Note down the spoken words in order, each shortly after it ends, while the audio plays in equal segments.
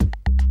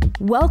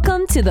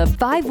Welcome to the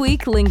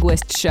 5-Week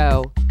Linguist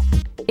Show.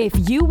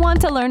 If you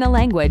want to learn a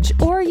language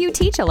or you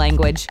teach a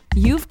language,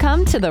 you've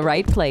come to the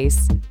right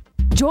place.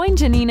 Join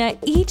Janina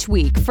each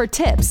week for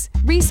tips,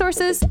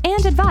 resources,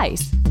 and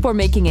advice for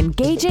making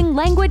engaging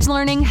language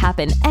learning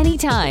happen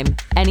anytime,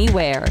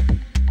 anywhere.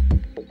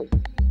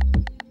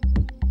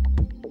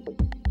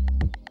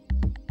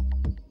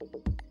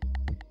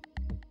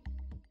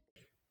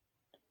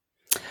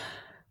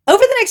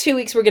 Over the next few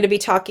weeks, we're going to be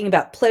talking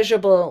about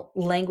pleasurable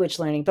language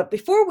learning. But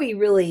before we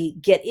really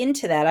get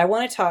into that, I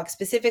want to talk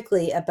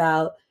specifically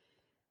about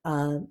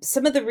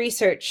some of the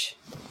research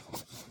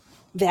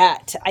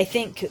that I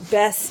think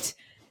best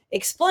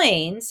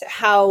explains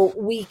how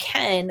we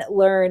can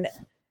learn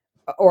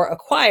or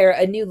acquire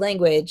a new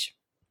language.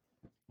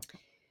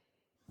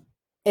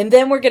 And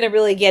then we're going to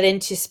really get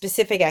into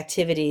specific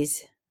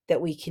activities that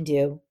we can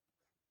do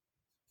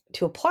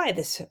to apply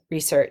this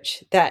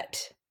research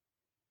that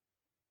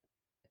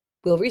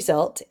will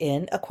result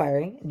in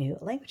acquiring new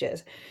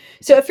languages.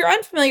 So if you're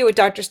unfamiliar with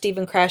Dr.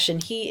 Stephen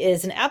Krashen, he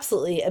is an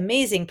absolutely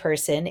amazing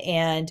person.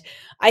 And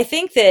I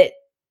think that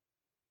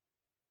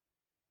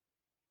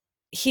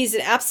he's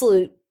an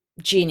absolute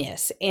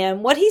genius.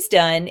 And what he's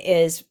done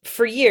is,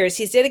 for years,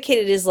 he's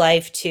dedicated his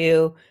life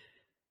to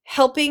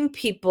helping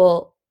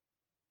people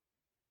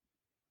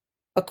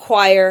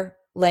acquire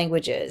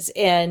languages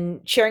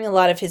and sharing a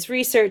lot of his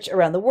research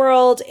around the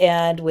world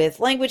and with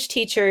language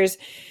teachers.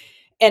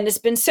 And it's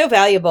been so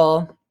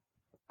valuable.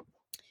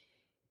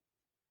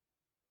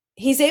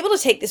 He's able to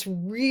take this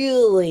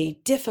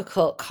really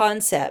difficult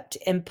concept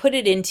and put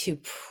it into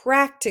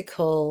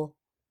practical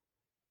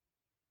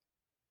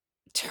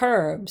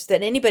terms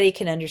that anybody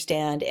can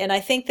understand. And I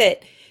think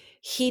that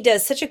he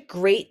does such a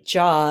great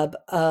job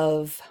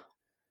of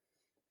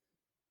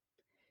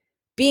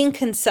being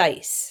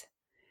concise.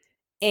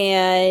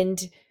 And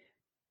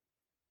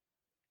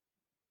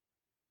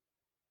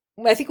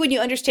I think when you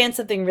understand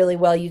something really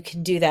well, you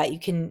can do that. You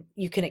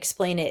can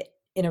explain it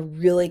in a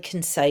really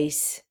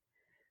concise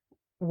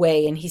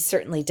way, and he's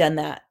certainly done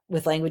that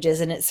with languages,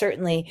 and it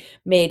certainly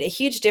made a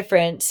huge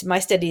difference, my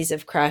studies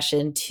of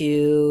Krashen,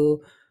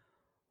 to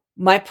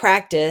my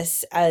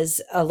practice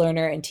as a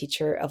learner and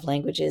teacher of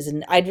languages.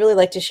 And I'd really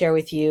like to share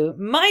with you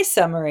my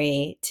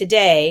summary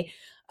today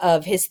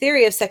of his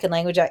theory of second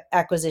language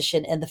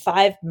acquisition and the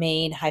 5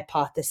 main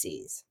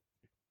hypotheses.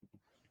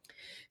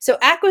 So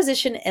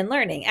acquisition and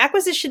learning.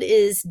 Acquisition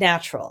is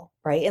natural,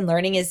 right? And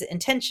learning is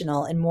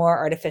intentional and more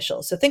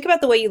artificial. So think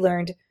about the way you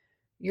learned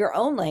your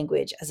own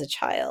language as a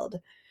child.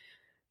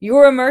 You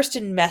were immersed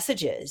in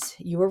messages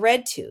you were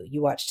read to.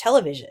 You watched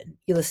television.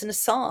 You listened to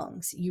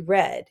songs. You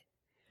read.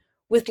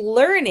 With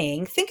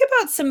learning, think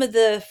about some of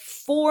the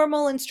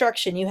formal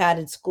instruction you had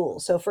in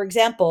school. So for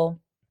example,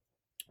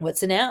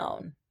 what's a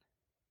noun?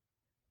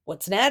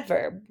 What's an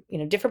adverb?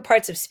 Different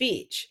parts of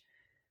speech,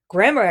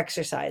 grammar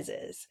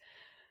exercises.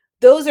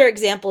 Those are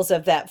examples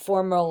of that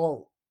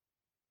formal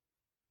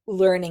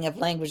learning of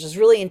languages,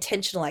 really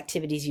intentional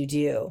activities you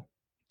do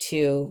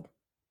to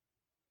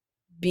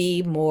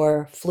be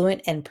more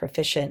fluent and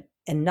proficient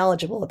and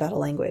knowledgeable about a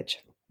language.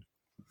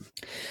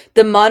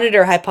 The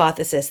monitor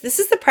hypothesis. This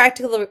is the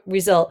practical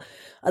result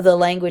of the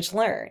language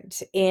learned.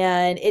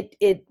 And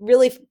it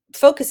really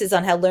focuses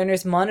on how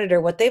learners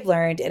monitor what they've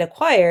learned and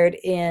acquired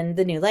in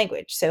the new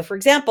language. So for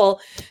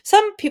example,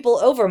 some people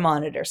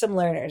over-monitor, some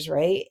learners,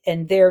 right?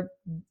 And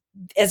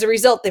as a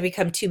result, they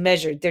become too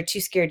measured. They're too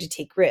scared to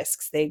take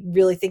risks. They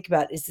really think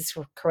about, is this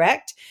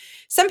correct?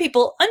 Some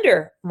people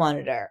under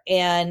monitor,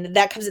 and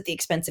that comes at the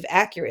expense of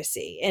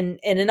accuracy. And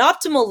an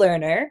optimal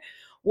learner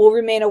will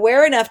remain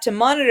aware enough to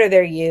monitor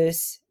their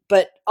use,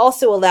 but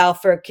also allow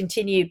for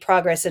continued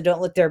progress and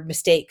don't let their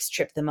mistakes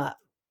trip them up.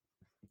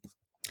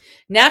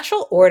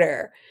 Natural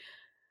order.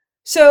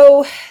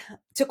 So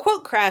to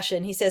quote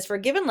Krashen, he says, for a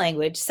given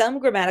language, some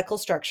grammatical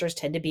structures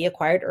tend to be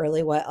acquired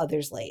early while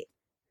others late.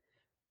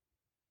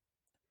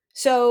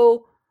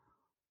 So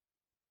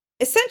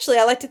essentially,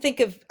 I like to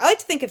think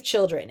of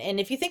children. And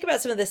if you think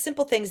about some of the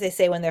simple things they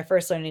say when they're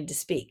first learning to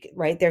speak,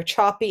 right? They're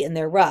choppy and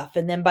they're rough.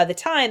 And then by the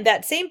time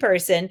that same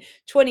person,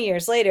 20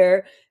 years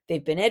later,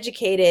 they've been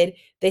educated,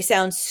 they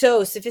sound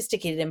so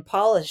sophisticated and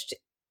polished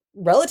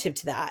relative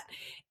to that.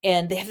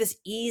 And they have this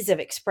ease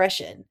of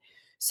expression.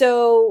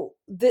 So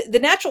the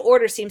natural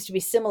order seems to be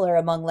similar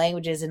among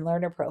languages and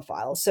learner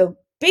profiles. So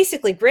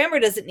basically, grammar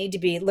doesn't need to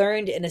be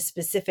learned in a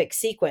specific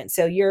sequence.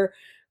 So you're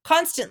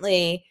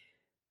constantly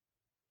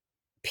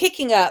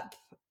picking up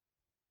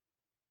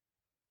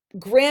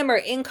grammar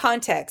in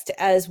context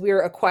as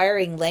we're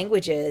acquiring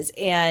languages,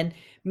 and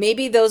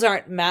maybe those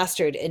aren't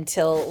mastered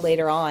until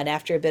later on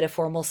after a bit of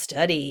formal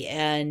study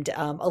and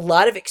a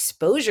lot of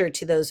exposure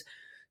to those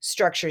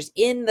structures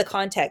in the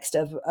context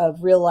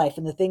of real life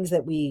and the things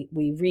that we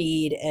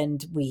read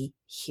and we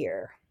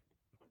hear.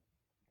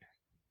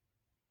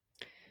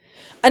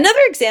 Another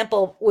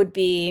example would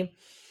be,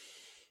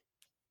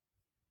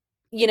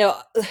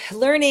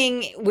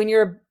 learning when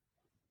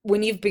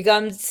you've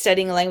begun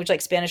studying a language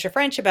like Spanish or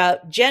French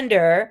about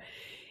gender,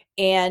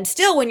 And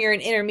still, when you're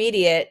an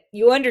intermediate,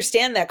 you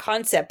understand that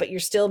concept, but you're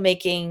still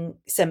making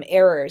some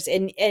errors.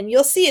 And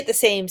you'll see at the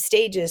same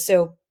stages.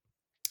 So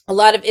a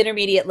lot of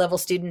intermediate level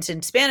students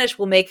in Spanish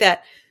will make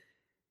that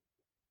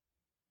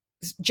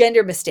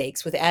gender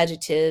mistakes with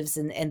adjectives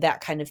and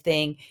that kind of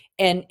thing.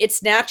 And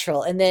it's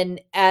natural. And then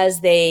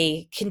as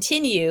they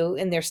continue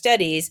in their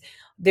studies,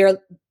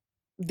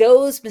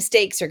 those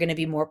mistakes are going to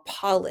be more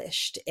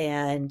polished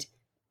and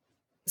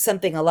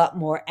something a lot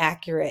more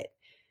accurate,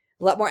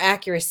 a lot more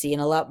accuracy,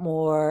 and a lot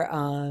more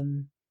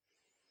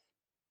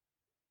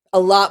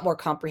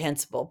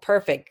comprehensible.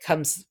 Perfect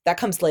comes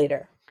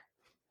later.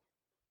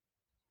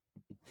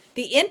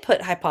 The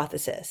input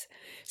hypothesis.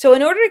 So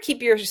in order to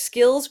keep your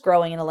skills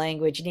growing in a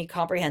language, you need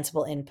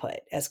comprehensible input,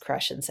 as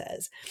Krushen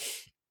says.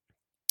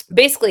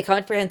 Basically,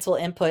 comprehensible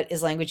input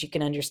is language you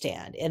can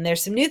understand. And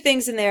there's some new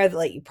things in there that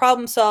let you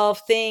problem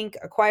solve, think,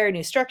 acquire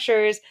new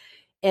structures,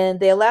 and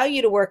they allow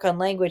you to work on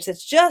language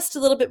that's just a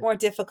little bit more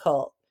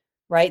difficult,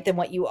 right, than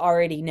what you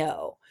already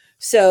know.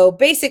 So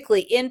basically,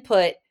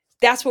 input,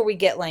 that's where we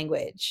get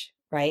language,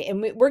 right?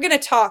 And we're going to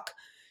talk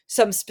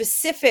some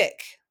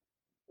specific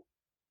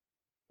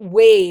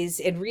ways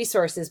and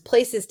resources,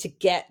 places to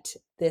get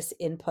this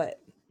input.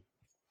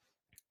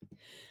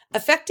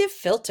 Effective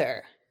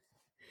filter.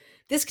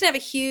 This can have a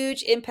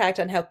huge impact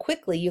on how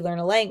quickly you learn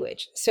a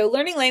language. So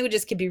learning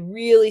languages can be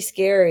really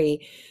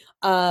scary.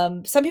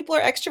 Some people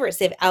are extroverts.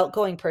 They have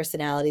outgoing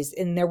personalities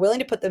and they're willing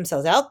to put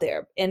themselves out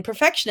there. And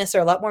perfectionists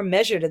are a lot more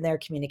measured in their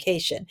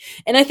communication.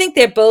 And I think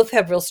they both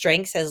have real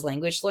strengths as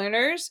language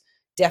learners.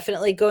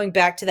 Definitely going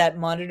back to that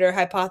monitor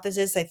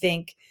hypothesis, I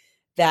think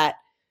that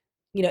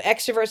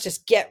extroverts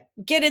just get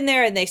in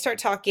there and they start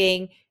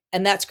talking,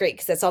 and that's great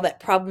because that's all that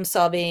problem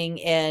solving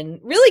and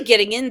really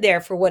getting in there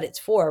for what it's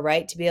for,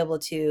 right? To be able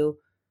to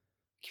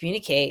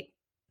communicate.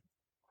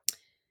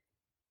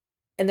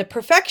 And the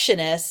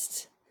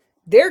perfectionists,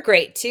 they're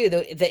great too,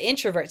 the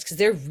introverts, because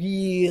they're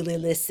really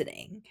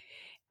listening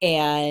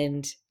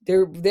and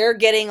they're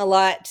getting a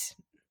lot's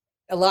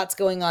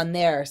going on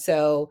there.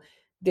 So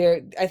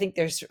I think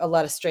there's a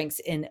lot of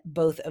strengths in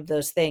both of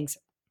those things.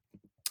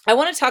 I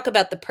want to talk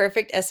about the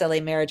perfect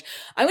SLA marriage.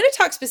 I'm going to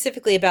talk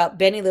specifically about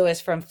Benny Lewis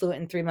from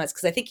Fluent in 3 Months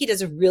because I think he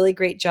does a really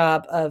great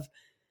job of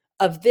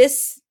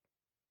this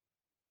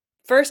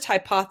first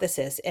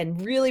hypothesis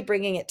and really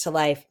bringing it to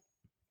life.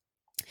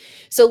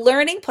 So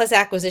learning plus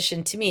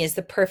acquisition to me is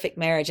the perfect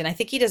marriage, and I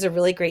think he does a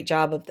really great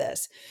job of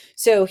this.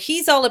 So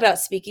he's all about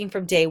speaking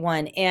from day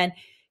one, and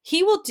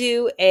he will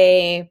do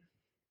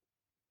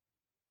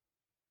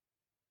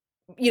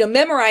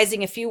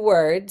memorizing a few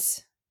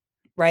words,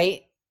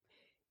 right?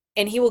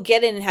 And he will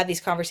get in and have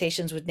these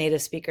conversations with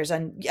native speakers.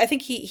 And I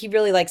think he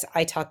really likes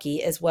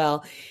italki as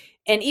well.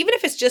 And even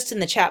if it's just in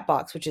the chat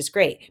box, which is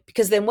great,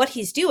 because then what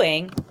he's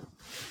doing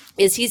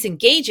is he's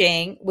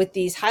engaging with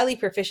these highly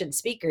proficient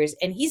speakers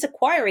and he's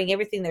acquiring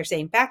everything they're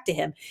saying back to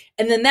him.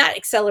 And then that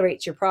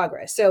accelerates your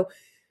progress. So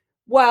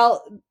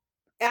while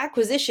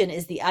acquisition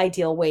is the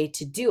ideal way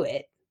to do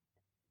it,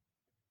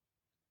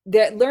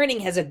 that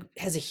learning has a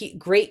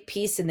great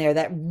piece in there,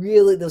 that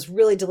really, those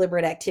really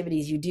deliberate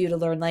activities you do to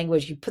learn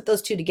language, you put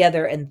those two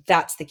together, and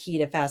that's the key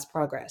to fast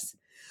progress.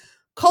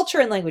 Culture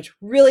and language,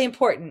 really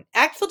important.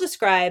 ACTFL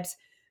describes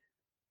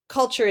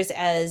cultures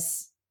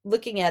as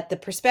looking at the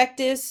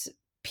perspectives,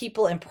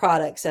 people, and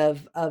products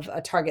of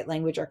a target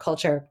language or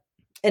culture.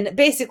 And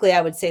basically,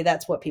 I would say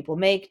that's what people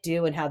make,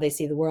 do, and how they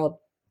see the world.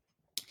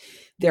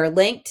 They're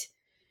linked.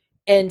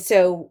 And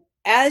so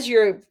as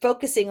you're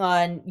focusing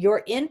on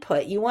your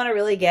input, you want to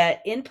really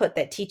get input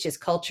that teaches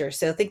culture.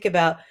 So think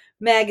about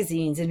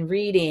magazines and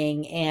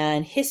reading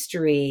and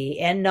history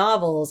and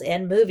novels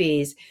and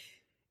movies.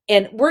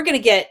 And we're going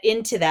to get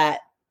into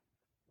that,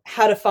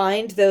 how to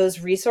find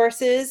those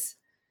resources,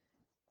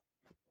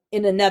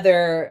 in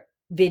another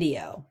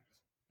video.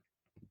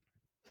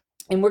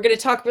 And we're going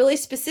to talk really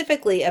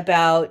specifically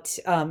about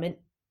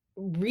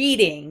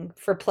reading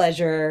for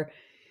pleasure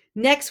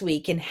next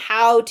week and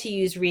how to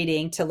use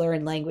reading to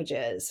learn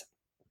languages.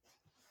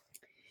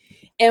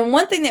 And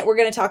one thing that we're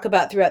going to talk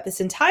about throughout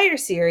this entire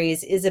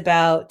series is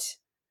about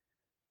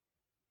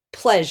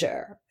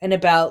pleasure and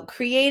about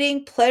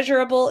creating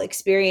pleasurable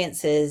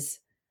experiences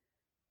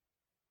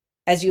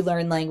as you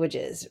learn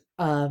languages,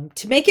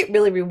 to make it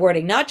really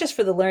rewarding, not just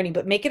for the learning,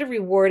 but make it a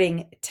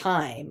rewarding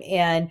time.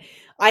 And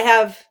I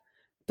have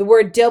the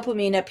word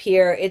dopamine up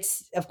here.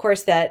 It's, of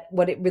course, that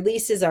what it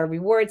releases, our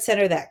reward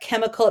center, that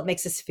chemical, it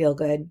makes us feel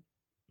good.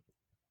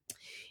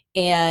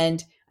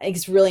 And I think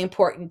it's really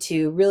important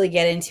to really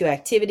get into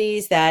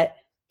activities that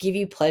give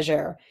you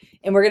pleasure.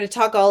 And we're going to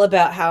talk all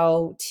about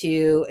how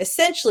to,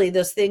 essentially,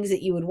 those things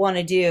that you would want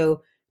to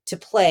do to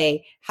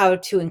play, how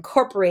to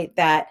incorporate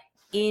that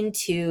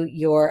into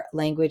your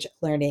language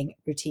learning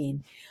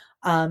routine.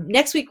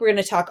 Next week, we're going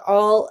to talk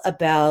all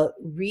about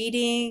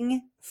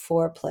reading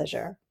for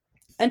pleasure.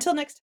 Until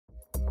next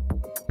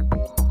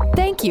time.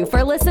 Thank you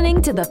for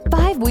listening to the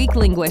 5-Week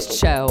Linguist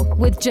Show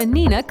with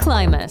Janina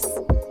Klimas.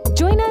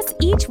 Join us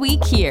each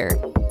week here.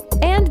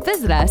 And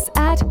visit us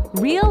at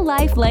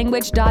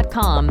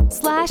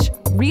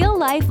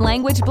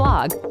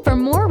reallifelanguage.com/reallifelanguageblog for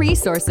more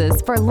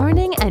resources for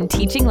learning and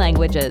teaching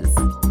languages.